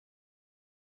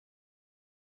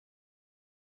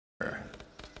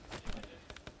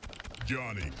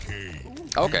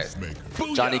Okay,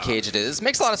 Johnny Cage it is.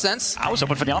 Makes a lot of sense. I was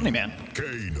hoping for the Omni-Man.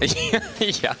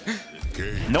 Yeah.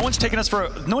 No one's taken us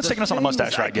on a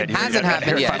mustache ride yet. Hasn't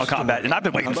happened yet. Final Combat, and I've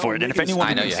been waiting for it. And if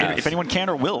anyone can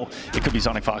or will, it could be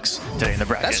Sonic Fox today in the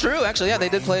bracket. That's true, actually. Yeah, they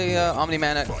did play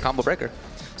Omni-Man at Combo Breaker.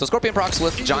 So SCORPIONPROCS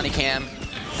with Johnny Cam,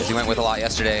 as he went with a lot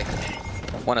yesterday.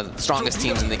 One of the strongest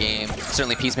teams in the game.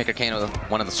 Certainly Peacemaker Kano,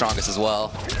 one of the strongest as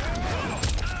well.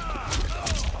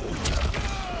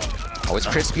 Always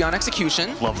crispy on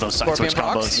execution. Love those side switch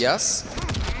combos. Yes.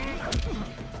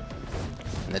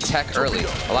 And the tech early.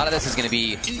 A lot of this is going to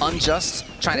be Unjust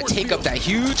trying to take up that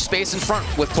huge space in front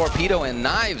with Torpedo and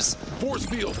Knives.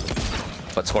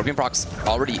 But SCORPIONPROCS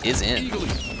already is in.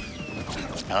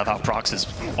 I love how Prox has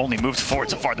only moved forward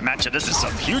so far in the matchup. This is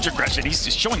some huge aggression. He's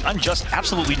just showing Unjust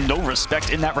absolutely no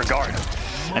respect in that regard.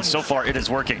 And so far, it is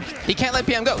working. He can't let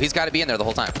PM go. He's got to be in there the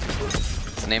whole time.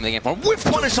 It's the name of the game for him. Whiff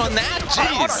punish on that?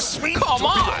 Jeez. Come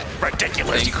on.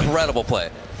 Ridiculous. Incredible play.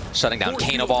 Shutting down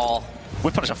Kano Ball.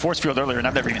 Whiff punish a force field earlier, and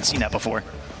I've never even seen that before.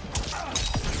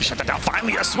 He shut that down.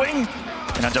 Finally, a swing.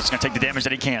 And Unjust is going to take the damage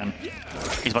that he can.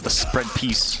 He's about to spread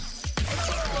peace.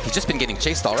 He's just been getting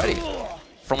chased already.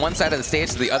 From one side of the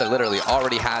stage to the other literally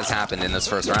already has happened in this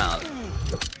first round.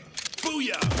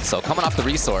 So coming off the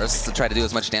resource to try to do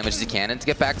as much damage as he can and to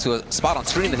get back to a spot on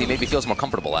screen that he maybe feels more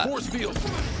comfortable at.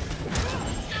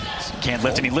 Can't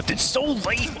lift, and he lifted so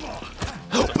late.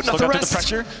 But not the rest. The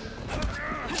pressure.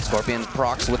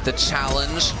 SCORPIONPROCS with the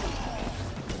challenge.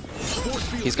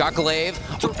 He's got Glaive.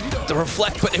 The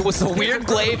reflect, but it was a weird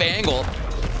Glaive angle.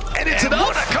 And it's enough.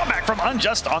 What a comeback from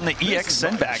Unjust on the EX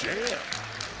sendback.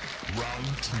 Round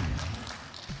 2.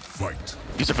 Fight.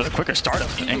 Used it for the quicker startup.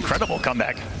 Incredible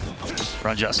comeback for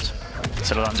Unjust.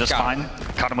 Settled on just fine.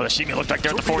 Caught him with a sheet. It looked like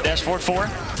there at the forward dash, forward 4.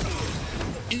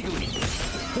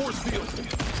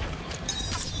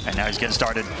 And now he's getting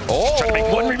started. Oh. Trying to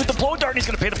make one read with the blow dart, and he's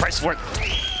going to pay the price for it.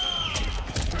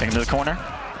 Take him to the corner.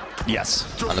 Yes.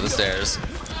 Under the stairs.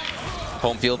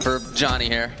 Home field for Johnny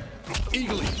here.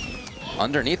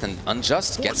 Underneath, and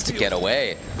Unjust gets to get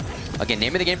away. Again,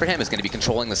 name of the game for him is going to be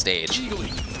controlling the stage.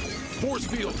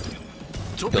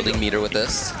 Building meter with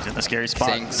this. He's in the scary spot.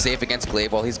 Staying safe against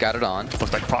Glaive while he's got it on.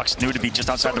 Looks like Prox knew to be just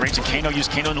outside the range, and Kano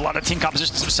used Kano in a lot of team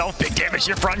compositions himself. Big damage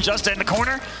here for Unjust in the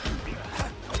corner.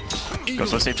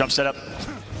 Goes for the safe jump setup.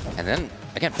 And then,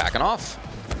 again, backing off.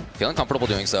 Feeling comfortable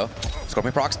doing so.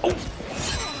 SCORPIONPROCS. Oh!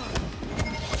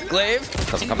 Glaive.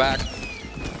 Doesn't come back.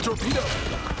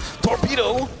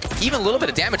 Torpedo. Even a little bit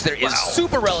of damage there is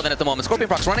super relevant at the moment.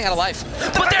 SCORPIONPROCS running out of life.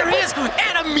 But there he is!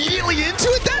 And immediately into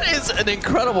it! That is an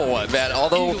incredible one, man.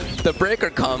 Although the breaker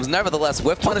comes, nevertheless,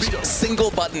 whiff punish,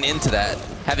 single button into that.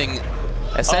 Having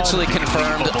essentially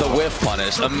confirmed the whiff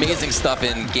punish. Amazing stuff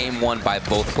in game 1 by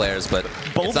both players, but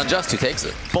it's Unjust who takes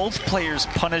it. Both players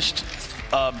punished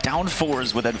down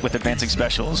 4s with advancing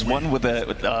specials. One with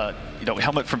a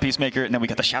helmet from Peacemaker, and then we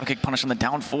got the shadow kick punish on the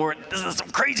down 4. This is some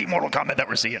crazy Mortal Kombat that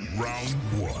we're seeing. Round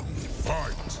 1.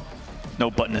 Fight. No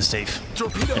button is safe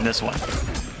in this one.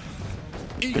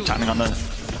 Good timing on the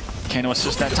Kano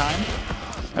assist that time.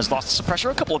 Has lost some pressure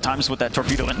a couple of times with that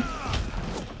torpedo in.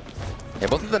 Yeah,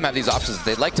 both of them have these options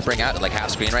they'd like to bring out at like half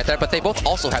screen right there, but they both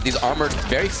also have these armored,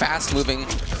 very fast-moving,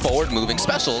 forward-moving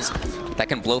specials that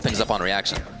can blow things up on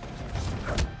reaction.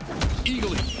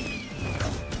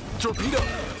 Torpedo.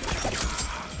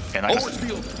 And I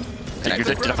you're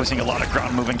definitely seeing a lot of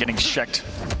ground movement getting checked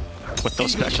with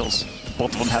those specials.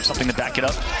 Both of them have something to back it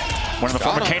up. One of the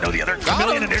former Kano, the other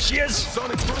Chameleon, and there she is.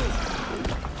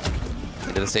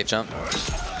 Into the safe jump.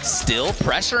 Still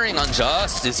pressuring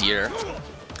Unjust is here.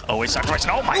 Always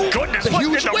sacrificing. Oh my goodness! The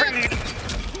huge whip!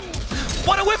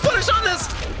 What a whip punish on this!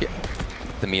 Yeah.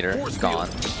 The meter is gone.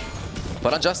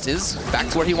 But Unjust is back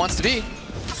to where he wants to be.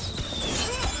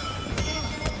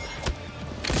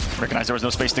 Recognized there was no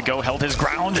space to go, held his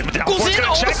ground, and down forward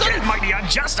gonna check it. Mighty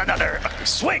Unjust, another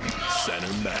swing.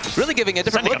 Really giving a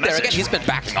different look there. Again, he's been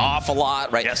backing off a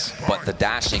lot, right? Yes. But the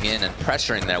dashing in and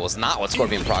pressuring there was not what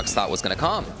SCORPIONPROCS thought was going to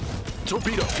come.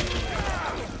 Torpedo.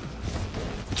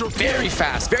 Very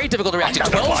fast, very difficult to react to.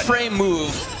 12-frame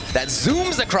move that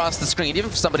zooms across the screen. Even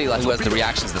for somebody like who has the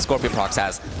reactions that SCORPIONPROCS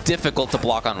has, difficult to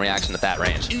block on reaction at that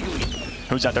range.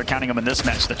 Who's out there counting them in this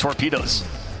match? The torpedoes.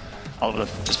 All over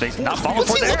the space, not falling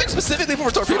for there. Was he looking specifically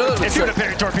for Torpedo? If you would have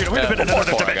parried Torpedo, we'd have been in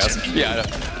another dimension. Yeah,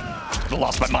 I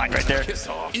lost my mind right there. Gets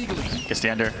the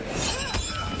ender.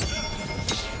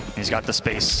 He's got the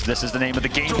space. This is the name of the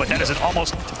game, but that is an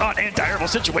almost anti-terrible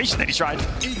situation that he's tried.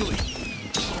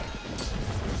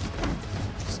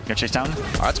 Gonna chase down.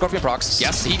 All right, SCORPIONPROCS.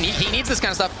 Yes, he needs this kind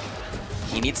of stuff.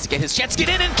 He needs to get his chance, get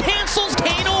in, and cancels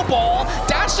Kano Ball,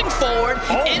 dashing forward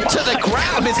into the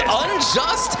grab is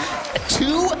Unjust.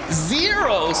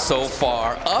 2-0 so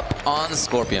far, up on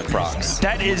SCORPIONPROCS.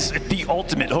 That is the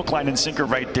ultimate hook, line, and sinker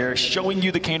right there, showing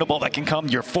you the Kano Ball that can come.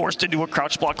 You're forced into a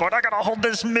crouch block going, I gotta hold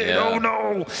this mid, oh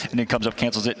no! And then comes up,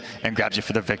 cancels it, and grabs you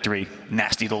for the victory.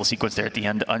 Nasty little sequence there at the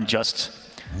end, Unjust.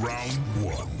 Round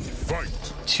 1,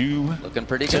 fight. 2 looking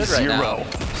pretty good right 0. now.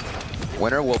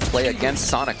 Winner will play against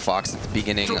Sonic Fox at the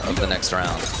beginning of the next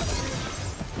round.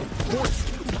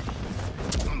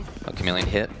 Oh, Chameleon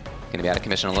hit. Gonna be out of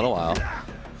commission in a little while.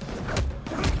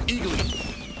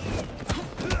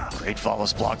 Great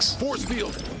flawless blocks. Force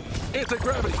field.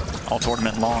 Anti-gravity. All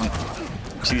tournament long.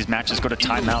 You see these matches go to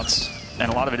timeouts, and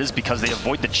a lot of it is because they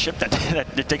avoid the chip that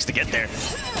it takes to get there.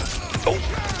 Oh!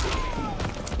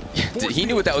 He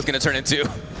knew what that was gonna turn into.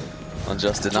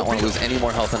 Unjust did not want to lose any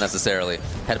more health unnecessarily.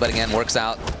 Headbutt again, works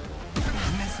out.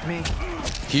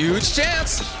 Huge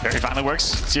chance! Very finally works.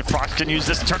 See if Procs can use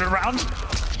this to turn it around.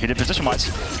 Hit it position-wise.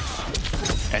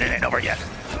 And it ain't over yet.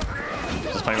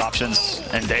 There's plenty of options,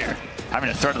 and there. Having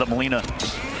a threat of the Molina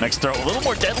makes throw a little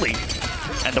more deadly.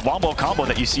 And the wombo combo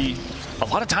that you see a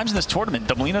lot of times in this tournament,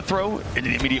 the Molina throw and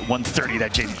the immediate 130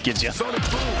 that Jade gives you.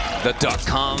 The duck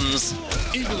comes.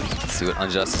 Let's see what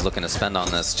Unjust is looking to spend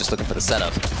on this. Just looking for the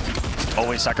setup.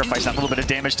 Always sacrifice that little bit of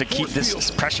damage to keep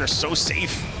this pressure so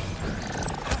safe.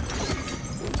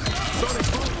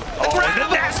 Oh,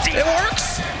 nasty! It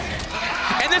works!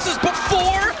 And this is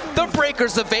before the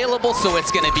breaker's available, so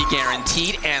it's going to be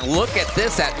guaranteed. And look at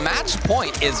this, at match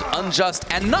point is Unjust,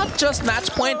 and not just match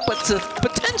point, but to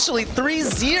potentially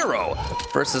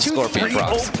 3-0 versus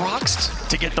SCORPIONPROCS. 2-3-0 Procs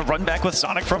to get the run back with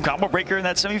Sonic from Combo Breaker in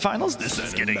that semifinals. This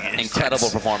is getting incredible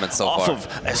performance so far. Off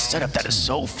of a setup that is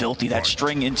so filthy, that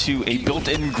string into a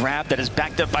built-in grab that is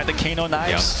backed up by the Kano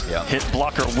knives. Hit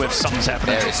blocker with something's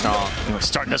happening. Very strong. He's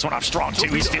starting this one off strong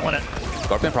too. He's feeling it.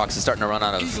 SCORPIONPROCS is starting to run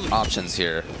out of options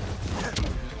here.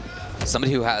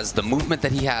 Somebody who has the movement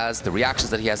that he has, the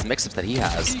reactions that he has, the mix-ups that he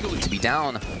has, to be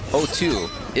down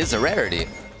 0-2 is a rarity.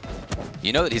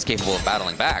 You know that he's capable of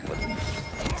battling back, but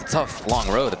it's a tough, long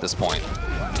road at this point.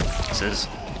 This is,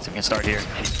 it's a good start here.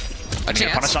 A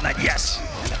chance. Punish on that, yes.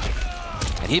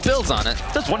 And he builds on it.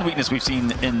 That's one weakness we've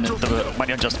seen in the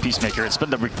Mighty Unjust Peacemaker. It's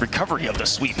been the recovery of the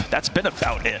sweep. That's been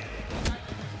about it.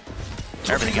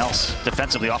 Everything else,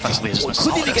 defensively, offensively, is just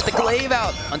couldn't even get the glaive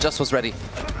out. Unjust was ready.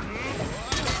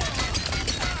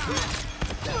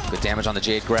 Good damage on the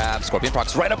Jade grab.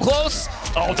 SCORPIONPROCS right up close.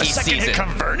 Oh, the second hit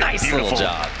converted. Nice little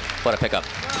job. What a pickup.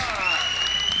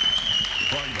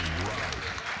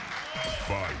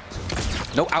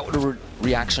 No outward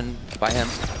reaction by him.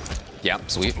 Yeah,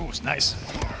 sweet. Ooh, nice.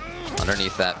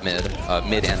 Underneath that mid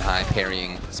and high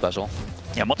parrying special.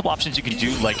 Yeah, multiple options you can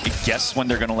do, like guess when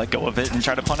they're going to let go of it and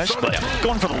try to punish, but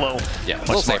going for the low, yeah,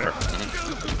 much smarter.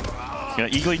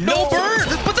 Eagerly, no burn,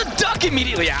 but the duck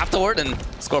immediately afterward, and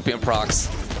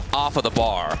SCORPIONPROCS off of the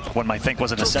bar. One might think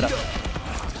wasn't a setup.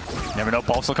 Never know,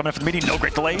 ball still coming in for the meeting, no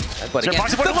great delay. But again,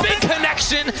 the big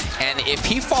connection, and if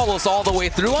he follows all the way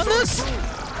through on this,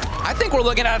 I think we're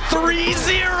looking at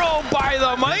 3-0 by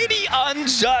the Mighty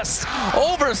Unjust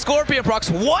over SCORPIONPROCS.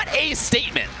 What a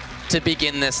statement to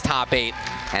begin this top 8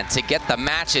 and to get the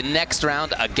match in next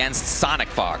round against Sonic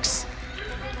Fox.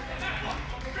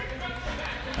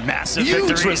 Massive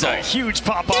victory, a huge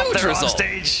pop-off there on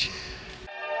stage.